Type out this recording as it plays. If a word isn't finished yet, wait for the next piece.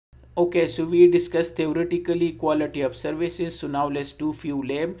Okay, so we discussed theoretically quality of services. So now let's do few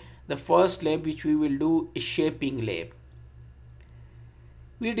lab. The first lab which we will do is shaping lab.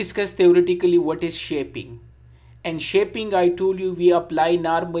 We discussed theoretically what is shaping. And shaping, I told you, we apply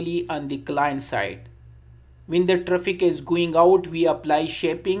normally on the client side. When the traffic is going out, we apply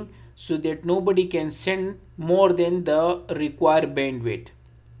shaping so that nobody can send more than the required bandwidth.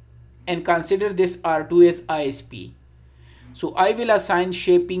 And consider this R2 as ISP. So I will assign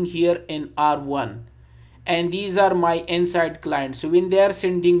shaping here in R1, and these are my inside clients. So when they are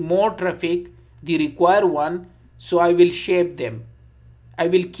sending more traffic, the required one, so I will shape them. I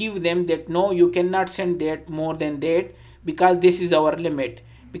will give them that no, you cannot send that more than that, because this is our limit,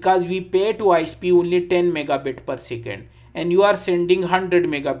 because we pay to ISP only 10 megabit per second and you are sending 100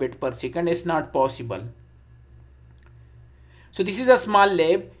 megabit per second. It's not possible. So this is a small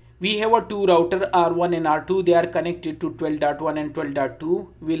lab. We have a two router R1 and R2. They are connected to 12.1 and 12.2.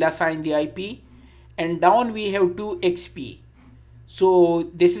 We'll assign the IP. And down we have two XP.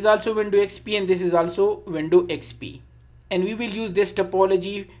 So this is also window XP and this is also window XP. And we will use this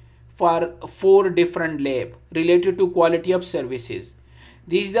topology for 4 different labs related to quality of services.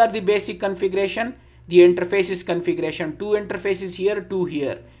 These are the basic configuration. The interfaces configuration. 2 interfaces here, 2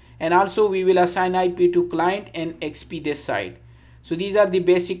 here. And also we will assign IP to client and XP this side. So these are the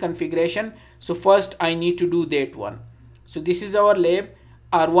basic configuration. So first I need to do that one. So this is our lab.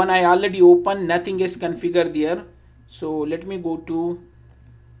 R1 I already opened, nothing is configured there. So let me go to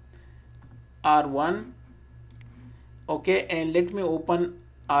R1. Okay, and let me open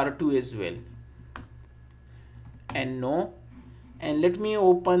R2 as well. And no. And let me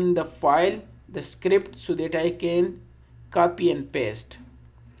open the file, the script, so that I can copy and paste.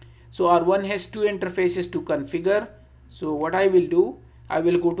 So R1 has 2 interfaces to configure. So what I will do, I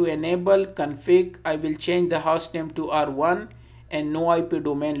will go to enable config. I will change the host name to R1 and no IP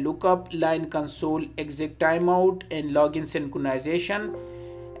domain lookup, line console exec timeout and login synchronization.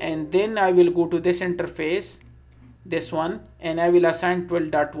 And then I will go to this interface, this one, and I will assign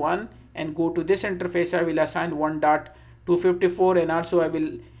 12.1 and go to this interface. I will assign 1.254 and also I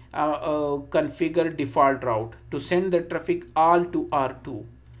will configure default route to send the traffic all to R2.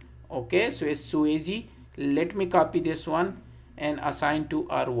 Okay, so it's so easy. Let me copy this one and assign to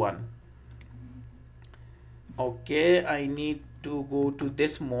R1. Okay, I need to go to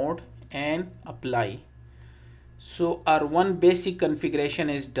this mode and apply. So R1 basic configuration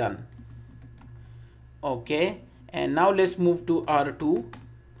is done. Okay, and now let's move to R2.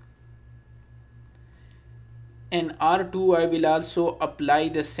 And R2 I will also apply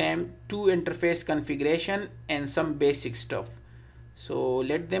the same 2 interface configuration and some basic stuff. So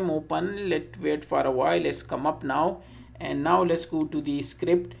let them open, let's wait for a while. Let's come up now, and now let's go to the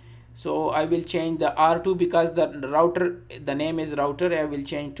script. So I will change the R2 because the router, the name is router. I will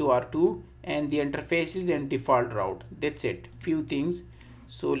change to R2 and the interfaces and default route. That's it, few things.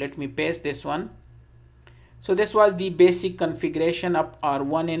 So let me paste this one. So this was the basic configuration of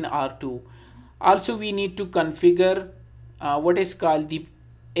R1 and R2. Also we need to configure what is called the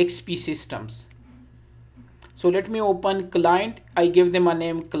XP systems. So let me open client. I give them a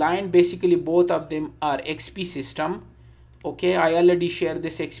name client. Basically both of them are XP system. Okay, I already share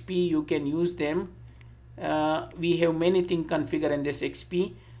this XP. You can use them. We have many things configured in this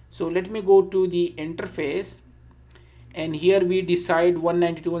XP. So let me go to the interface, and here we decide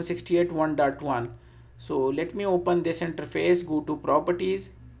 192.168.1.1. So let me open this interface, go to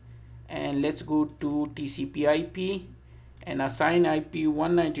properties, and let's go to TCP IP and assign IP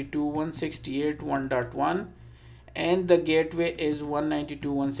 192.168.1.1. and the gateway is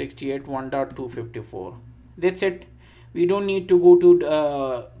 192.168.1.254. That's it. We don't need to go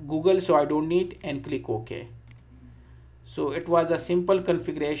to Google, so I don't need, and click OK. So it was a simple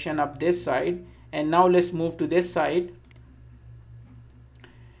configuration of this side, and now let's move to this side.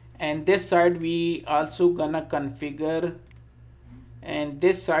 And this side we also gonna configure, and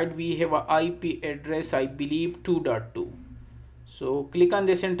this side we have a IP address, I believe 2.2. So click on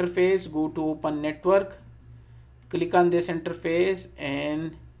this interface, go to open network, click on this interface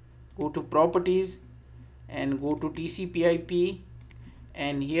and go to properties and go to TCP IP,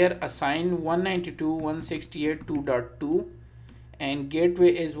 and here assign 192.168.2.2 and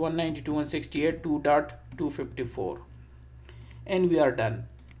gateway is 192.168.2.254, and we are done.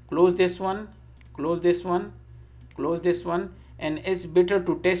 Close this one, close this one, close this one, and it's better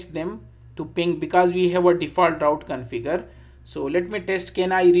to test them to ping because we have a default route configure. So let me test,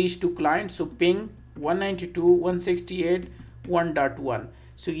 can I reach to client? So ping 192.168.1.1.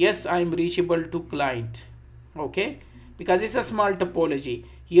 So yes, I am reachable to client. Okay, because it's a small topology.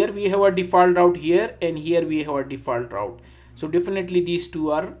 Here we have a default route here, and here we have a default route. So definitely these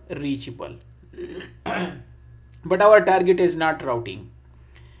two are reachable. But our target is not routing.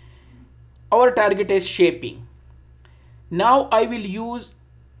 Our target is shaping. Now I will use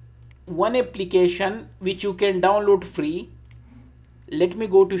one application which you can download free. Let me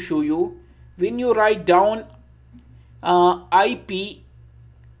go to show you. When you write down IPRF3,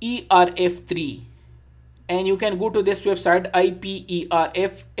 and you can go to this website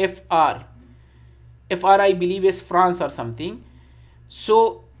IPRF FR I believe is France or something.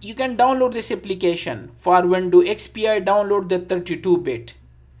 So you can download this application. For Windows XP I download the 32-bit.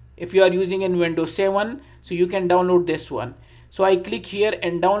 If you are using in Windows 7, so you can download this one. So I click here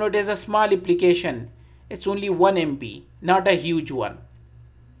and download as a small application. It's only 1 MB, not a huge one.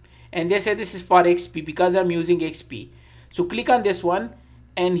 And they say this is for XP because I'm using XP. So click on this one,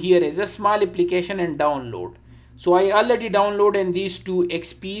 and here is a small application and download. So I already downloaded these two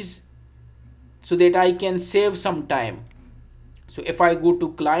XPs so that I can save some time. So if I go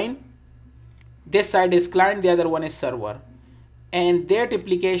to client, this side is client, the other one is server. And that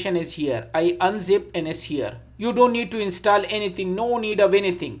application is here. I unzip and it's here. You don't need to install anything, no need of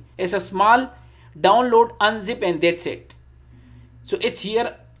anything. It's a small download, unzip, and that's it. So it's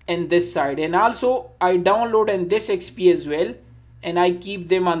here and this side. And also I download and this XP as well, and I keep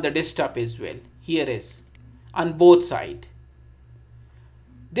them on the desktop as well. Here is on both sides.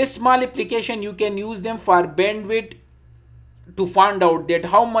 This small application you can use them for bandwidth to find out that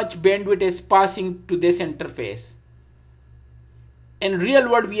how much bandwidth is passing to this interface. In real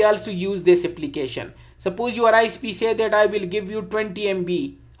world we also use this application. Suppose your ISP say that I will give you 20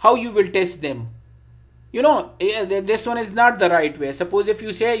 MB. How you will test them? You know, this one is not the right way. Suppose if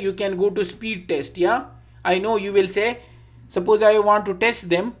you say you can go to speed test, yeah, I know you will say, suppose I want to test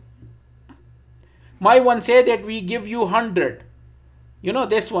them. My one say that we give you 100. You know,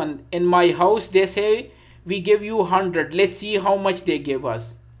 this one in my house they say we give you 100. Let's see how much they give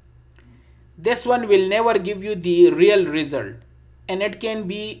us. This one will never give you the real result, and it can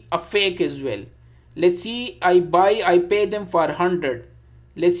be a fake as well. Let's see, I pay them for 100.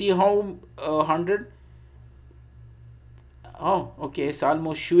 Let's see how 100. Oh, okay, it's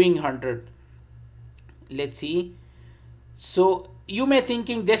almost showing 100. Let's see. So you may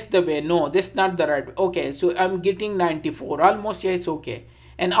thinking this the way. No, this not the right way. Okay, so I'm getting 94. Almost, yeah, it's okay.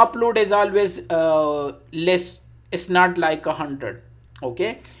 And upload is always less. It's not like 100.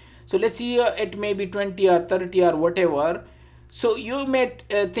 Okay. So let's see, it may be 20 or 30 or whatever. So you may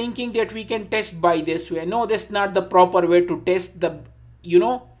thinking that we can test by this way. No, that's not the proper way to test the, you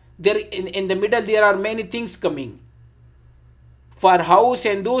know, there in the middle there are many things coming. For house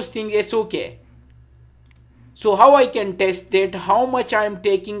and those things, it's okay. So how I can test that, how much I am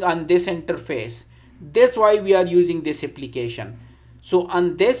taking on this interface? That's why we are using this application. So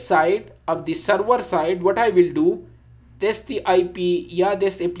on this side of the server side, what I will do, this the IP, yeah,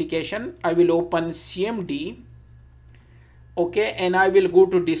 this application, I will open CMD. Okay, and I will go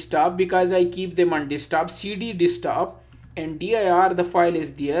to desktop because I keep them on desktop, CD desktop, and dir, the file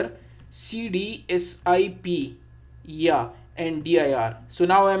is there, CD is IP, yeah, and dir. So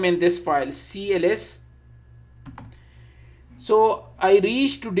now I'm in this file, CLS. So I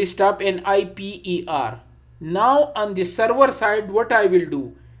reach to desktop and IPER. Now on the server side, what I will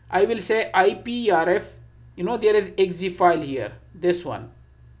do, I will say IPRF, you know, there is exe file here, this one,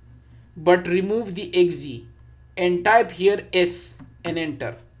 but remove the exe and type here S and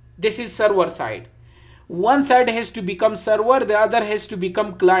enter. This is server side. One side has to become server, the other has to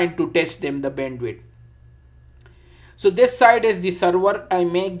become client to test them the bandwidth. So this side is the server, I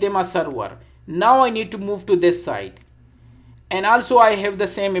make them a server. Now I need to move to this side. And also I have the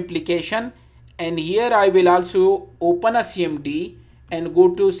same application, and here I will also open a CMD and go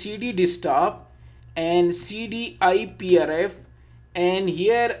to CD desktop and CD IPRF, and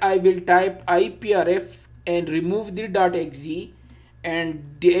here I will type IPRF and remove the .exe and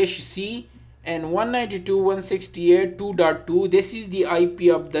 -c and 192.168.2.2. this is the IP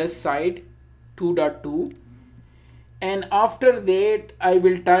of this site, 2.2, and after that I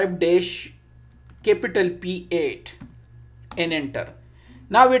will type capital P8 and enter.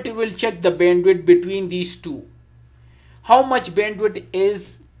 Now it will check the bandwidth between these two, how much bandwidth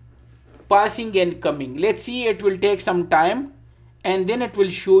is passing and coming. Let's see, it will take some time, and then it will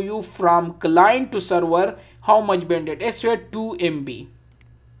show you from client to server how much bandwidth. It's 2 MB.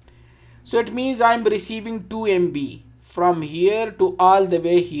 So it means I'm receiving 2 MB from here to all the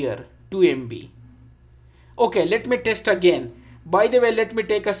way here, 2 MB. Okay, let me test again. By the way, let me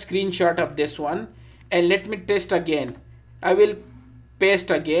take a screenshot of this one and let me test again. I will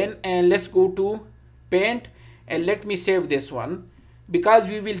paste again, and let's go to paint and let me save this one because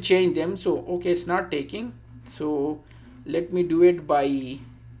we will change them. So okay, it's not taking. So Let me do it by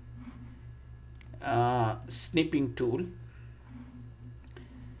snipping tool.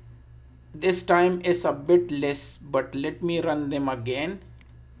 This time is a bit less, but let me run them again.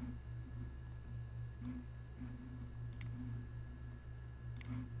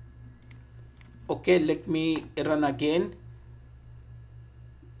 Okay, let me run again.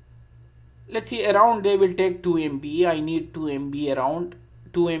 Let's see, around they will take 2 MB. I need 2 MB around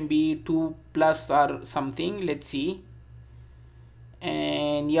 2 MB, 2 plus or something. Let's see.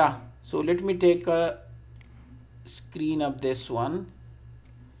 And yeah, so let me take a screen of this one.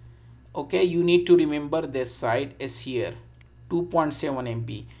 Okay, you need to remember this side is here 2.7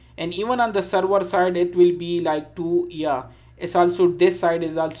 MB, and even on the server side it will be like 2. Yeah, it's also this side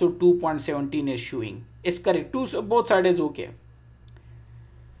is also 2.17 is showing. It's correct. So both sides is okay.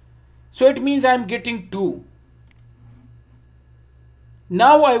 So it means I'm getting 2.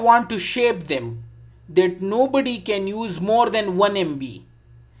 Now I want to shape them that nobody can use more than 1 MB.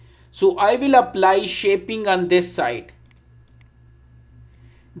 So I will apply shaping on this side,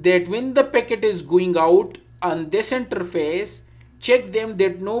 that when the packet is going out on this interface, check them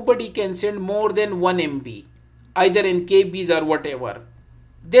that nobody can send more than 1 MB, either in KBs or whatever.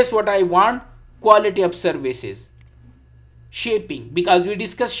 That's what I want. Quality of services. Shaping, because we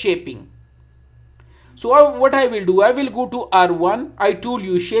discussed shaping. So what I will do, I will go to R1. I told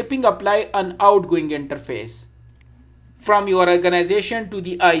you shaping apply an outgoing interface from your organization to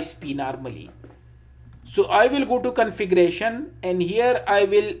the ISP normally. So I will go to configuration, and here I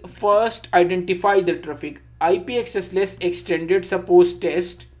will first identify the traffic IP access less extended suppose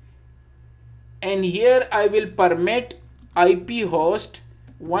test, and here I will permit IP host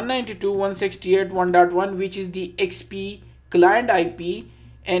 192.168.1.1, which is the XP client IP,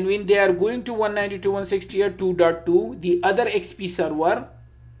 and when they are going to 192.168.2.2, the other XP server,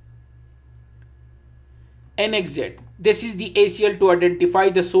 NXZ. This is the ACL to identify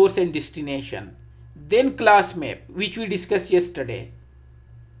the source and destination. Then class map, which we discussed yesterday.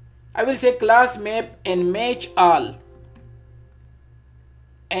 I will say class map and match all,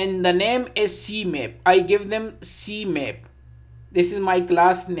 and the name is CMap. I give them CMap. This is my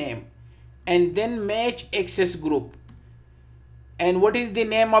class name, and then match access group. And what is the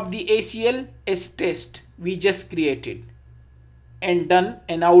name of the ACL? Is test. We just created and done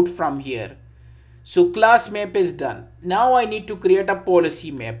and out from here. So class map is done. Now I need to create a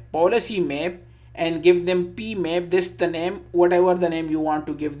policy map. Policy map, and give them PMap. This is the name, whatever the name you want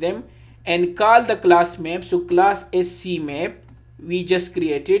to give them, and call the class map. So class is CMap. We just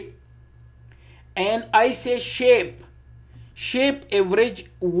created, and I say shape. Shape average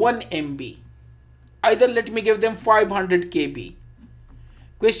 1 MB. Either let me give them 500 KB.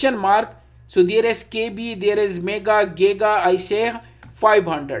 Question mark. So there is KB, there is mega, giga. I say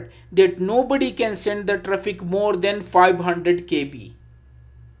 500. That nobody can send the traffic more than 500 KB.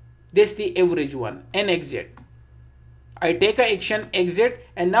 This is the average one. And exit. I take a action exit,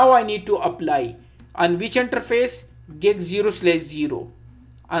 and now I need to apply on which interface? Gig 0/0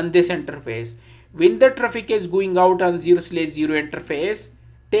 on this interface. When the traffic is going out on 0/0 interface,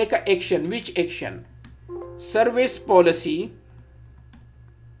 take a action. Which action? Service policy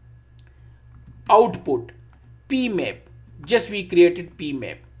output PMap. Just we created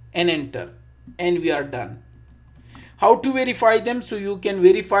PMap and enter, and we are done. How to verify them? So you can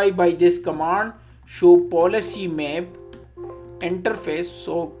verify by this command, show policy map interface.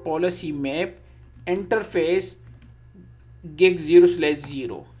 So policy map interface gig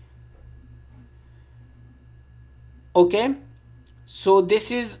 0/0. Okay, so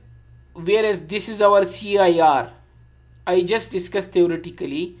this is, whereas this is our CIR. I just discussed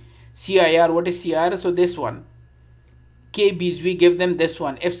theoretically CIR. What is CIR? So this one KBs, we give them this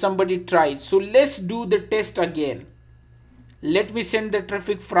one if somebody tried. So let's do the test again. Let me send the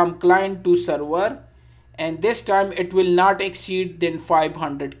traffic from client to server, and this time it will not exceed than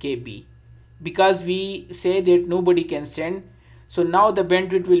 500 KB, because we say that nobody can send. So now the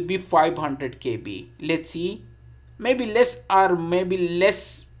bandwidth will be 500 KB. Let's see, maybe less or maybe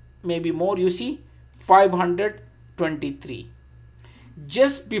less, maybe more. You see 523.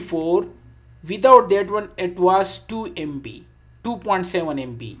 Just before, without that one, it was 2 MB, 2.7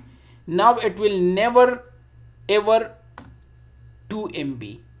 MB. Now it will never ever 2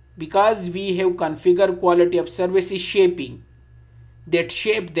 MB, because we have configured quality of services shaping, that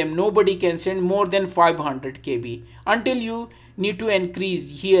shape them nobody can send more than 500 KB until you need to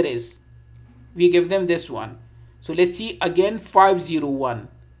increase. Here is, we give them this one. So let's see again 501.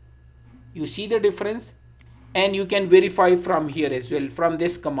 You see the difference, and you can verify from here as well, from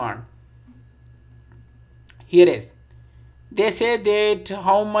this command. Here is, they say that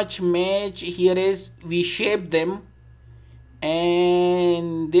how much match. Here is, we shape them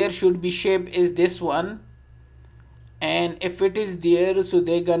and there should be shape is this one, and if it is there, so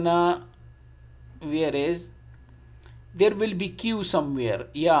they're gonna, where is, there will be Q somewhere,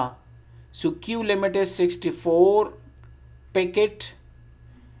 yeah. So Q limit is 64 packet,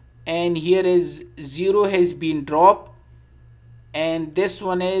 and here is 0 has been dropped, and this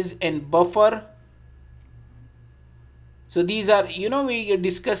one is in buffer. So these are, we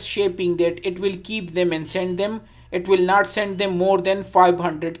discuss shaping that it will keep them and send them, it will not send them more than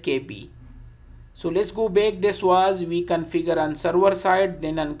 500 KB. So let's go back. This was, we configure on server side,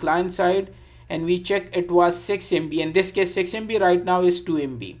 then on client side, and we check it was 6 MB. In this case 6 MB, right now is 2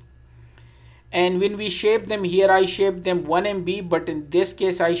 MB. And when we shape them, here I shaped them 1 MB, but in this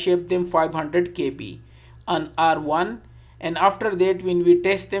case I shaped them 500 KB on R1. And after that, when we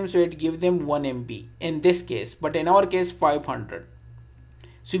test them, so it gives them 1 MB in this case, but in our case 500.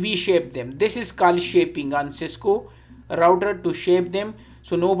 So we shape them. This is called shaping on Cisco router, to shape them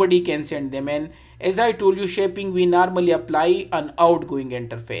so nobody can send them. And as I told you, shaping we normally apply on outgoing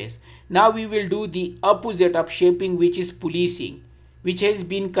interface. Now we will do the opposite of shaping, which is policing, which has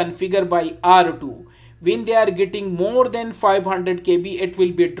been configured by R2. When they are getting more than 500 KB, it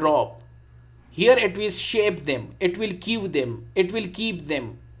will be dropped. Here it will shape them, it will keep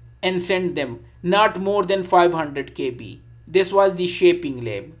them, and send them not more than 500 KB. This was the shaping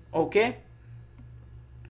lab. Okay.